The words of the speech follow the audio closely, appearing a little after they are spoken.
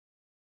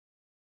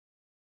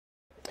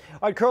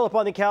I'd curl up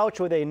on the couch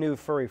with a new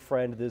furry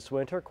friend this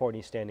winter.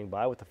 Courtney's standing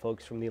by with the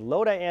folks from the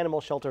Lodi Animal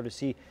Shelter to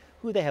see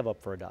who they have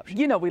up for adoption.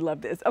 You know we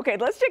love this. Okay,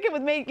 let's check in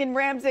with Megan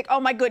Ramsick.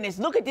 Oh my goodness,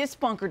 look at this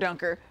spunker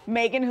dunker.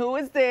 Megan, who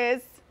is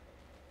this?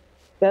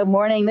 Good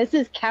morning. This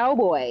is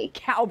Cowboy.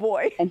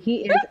 Cowboy. And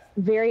he is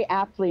very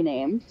aptly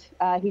named.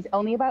 He's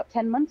only about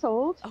 10 months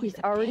old. Oh, he's he's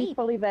a already baby.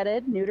 fully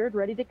vetted, neutered,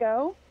 ready to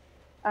go.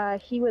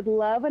 He would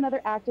love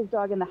another active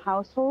dog in the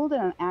household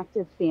and an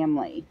active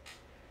family.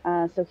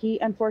 So he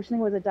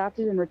unfortunately was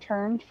adopted and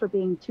returned for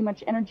being too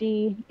much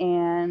energy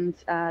and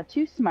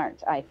too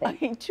smart, I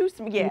think. Too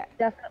smart, yeah.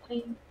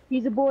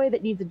 He's a boy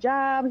that needs a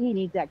job. He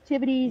needs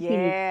activities. Yeah. He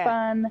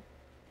needs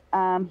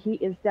fun. He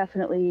is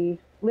definitely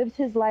lives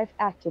his life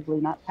actively,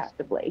 not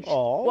passively.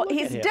 Oh, well,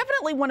 he's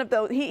definitely one of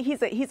those.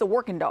 He's a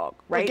working dog,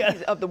 right? Okay.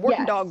 He's of the working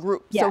Yes. dog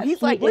group. Yes, So he's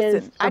he like,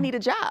 listen, is I need a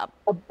job.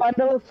 A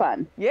bundle of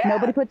fun. Yeah.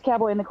 Nobody puts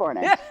Cowboy in the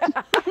corner.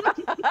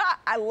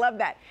 I love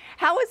that.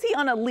 How is he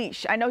on a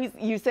leash? I know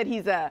you said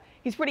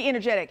he's pretty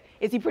energetic.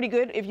 Is he pretty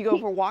good if you go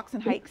for walks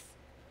and hikes?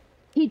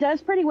 He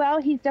does pretty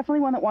well. He's definitely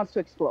one that wants to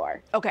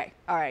explore. Okay,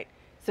 all right.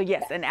 So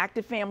yes, an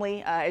active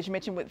family, as you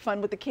mentioned, with fun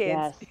with the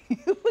kids. Yes.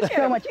 Look at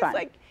So him. much He's fun.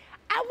 like,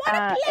 I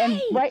want to play.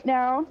 And right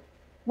now,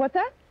 what's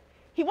that?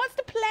 He wants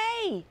to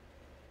play.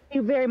 He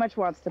very much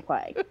wants to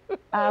play.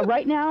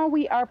 Right now,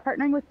 we are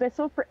partnering with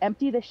Bissell for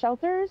Empty the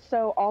Shelters,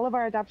 so all of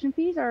our adoption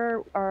fees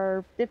are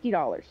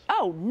 $50.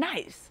 Oh,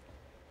 nice.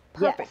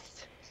 Perfect.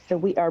 Yes. So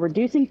we are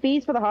reducing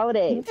fees for the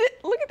holidays.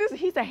 Look at this.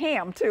 He's a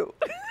ham, too.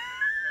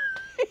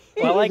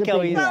 Well, I like how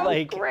he's Wow,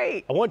 like,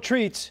 great. I want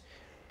treats,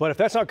 but if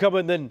that's not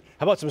coming, then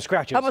how about some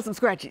scratches? How about some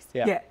scratchies?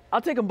 Yeah.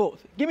 I'll take them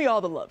both. Give me all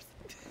the loves.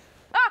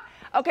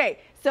 Okay,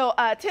 so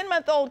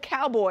 10-month-old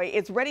Cowboy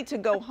is ready to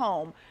go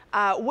home.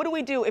 What do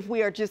we do if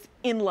we are just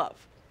in love?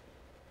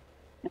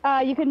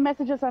 You can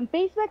message us on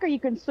Facebook or you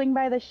can swing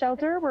by the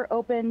shelter. We're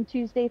open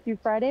Tuesday through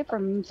Friday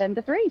from 10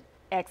 to 3.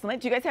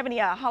 Excellent. Do you guys have any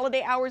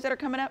holiday hours that are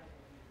coming up?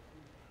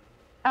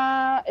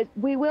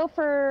 We will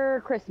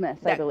for Christmas,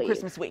 I believe.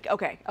 Christmas week.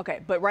 Okay.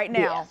 But right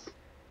now, Yes.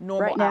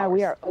 normal Right now, hours.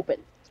 we are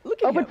open.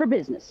 Look at Open him. for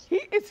business.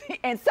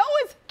 And so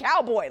is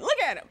Cowboy.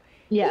 Look at him.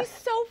 Yes. He's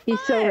so fun. He's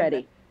so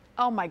ready.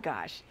 Oh my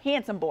gosh,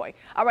 handsome boy.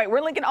 All right, we're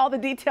linking all the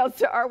details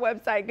to our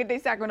website,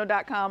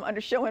 gooddaysacramento.com,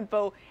 under show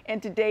info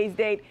and today's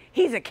date.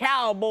 He's a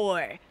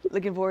cowboy,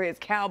 looking for his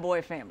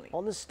cowboy family.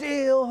 On the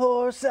steel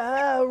horse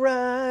I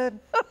ride.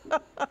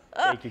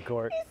 Thank you,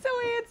 Court. He's so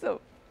handsome.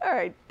 All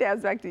right,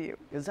 Dabs, back to you.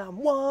 'Cause I'm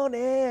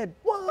wanted.